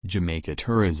Jamaica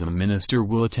Tourism Minister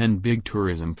will attend big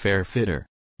tourism fair FITR.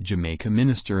 Jamaica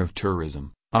Minister of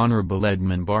Tourism, Honorable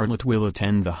Edmund Bartlett will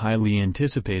attend the highly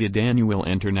anticipated annual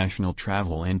International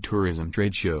Travel and Tourism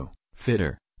Trade Show,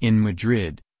 FITR, in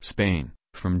Madrid, Spain,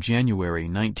 from January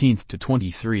 19 to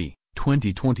 23,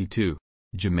 2022.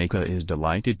 Jamaica is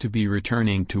delighted to be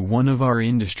returning to one of our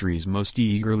industry's most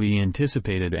eagerly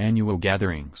anticipated annual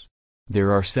gatherings.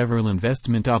 There are several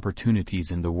investment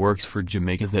opportunities in the works for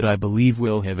Jamaica that I believe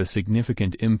will have a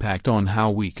significant impact on how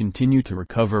we continue to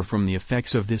recover from the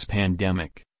effects of this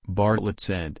pandemic, Bartlett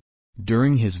said.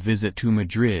 During his visit to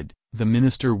Madrid, the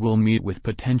minister will meet with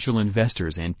potential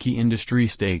investors and key industry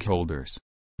stakeholders.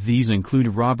 These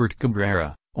include Robert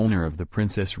Cabrera, owner of the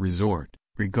Princess Resort,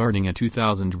 regarding a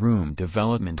 2,000-room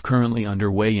development currently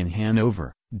underway in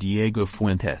Hanover, Diego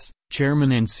Fuentes,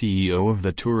 chairman and CEO of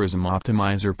the Tourism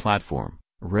Optimizer platform,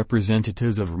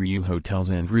 representatives of Riu Hotels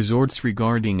and Resorts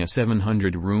regarding a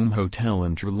 700-room hotel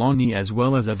in Trelawney, as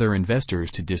well as other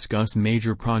investors to discuss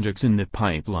major projects in the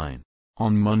pipeline.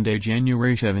 On Monday,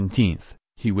 January 17,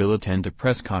 he will attend a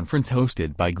press conference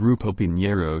hosted by Grupo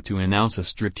Piñero to announce a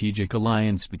strategic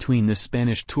alliance between the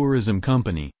Spanish tourism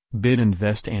company,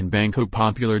 Bidinvest, and Banco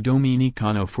Popular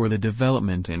Dominicano for the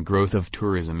development and growth of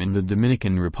tourism in the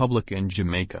Dominican Republic and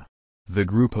Jamaica. The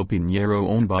Grupo Piñero,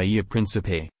 owned by Bahia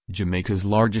Principe, Jamaica's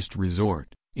largest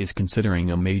resort, is considering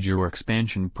a major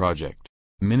expansion project.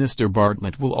 Minister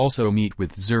Bartlett will also meet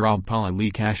with Zurab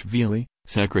Palikashvili,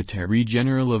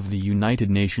 Secretary-General of the United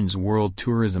Nations World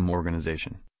Tourism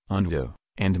Organization, UNWTO,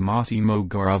 and Massimo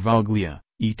Garavaglia,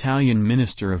 Italian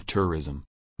Minister of Tourism.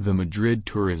 The Madrid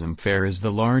Tourism Fair is the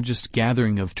largest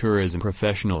gathering of tourism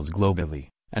professionals globally,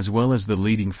 as well as the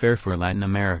leading fair for Latin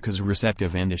America's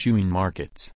receptive and issuing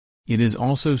markets. It is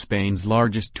also Spain's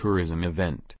largest tourism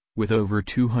event, with over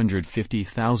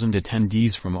 250,000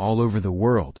 attendees from all over the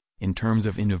world, in terms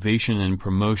of innovation and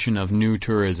promotion of new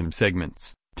tourism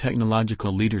segments,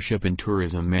 technological leadership in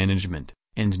tourism management,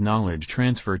 and knowledge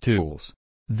transfer tools.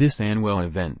 This annual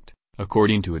event,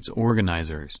 according to its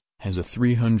organizers, has a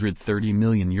 €330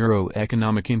 million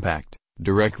economic impact,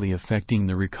 directly affecting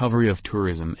the recovery of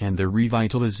tourism and the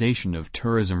revitalization of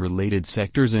tourism-related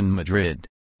sectors in Madrid.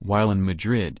 While in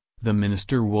Madrid, the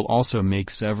minister will also make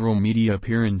several media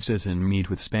appearances and meet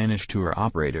with Spanish tour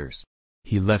operators.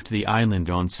 He left the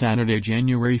island on Saturday,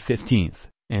 January 15,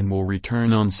 and will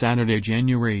return on Saturday,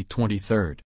 January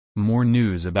 23. More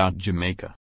news about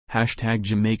Jamaica.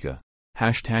 #Jamaica.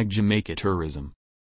 #Jamaica Tourism.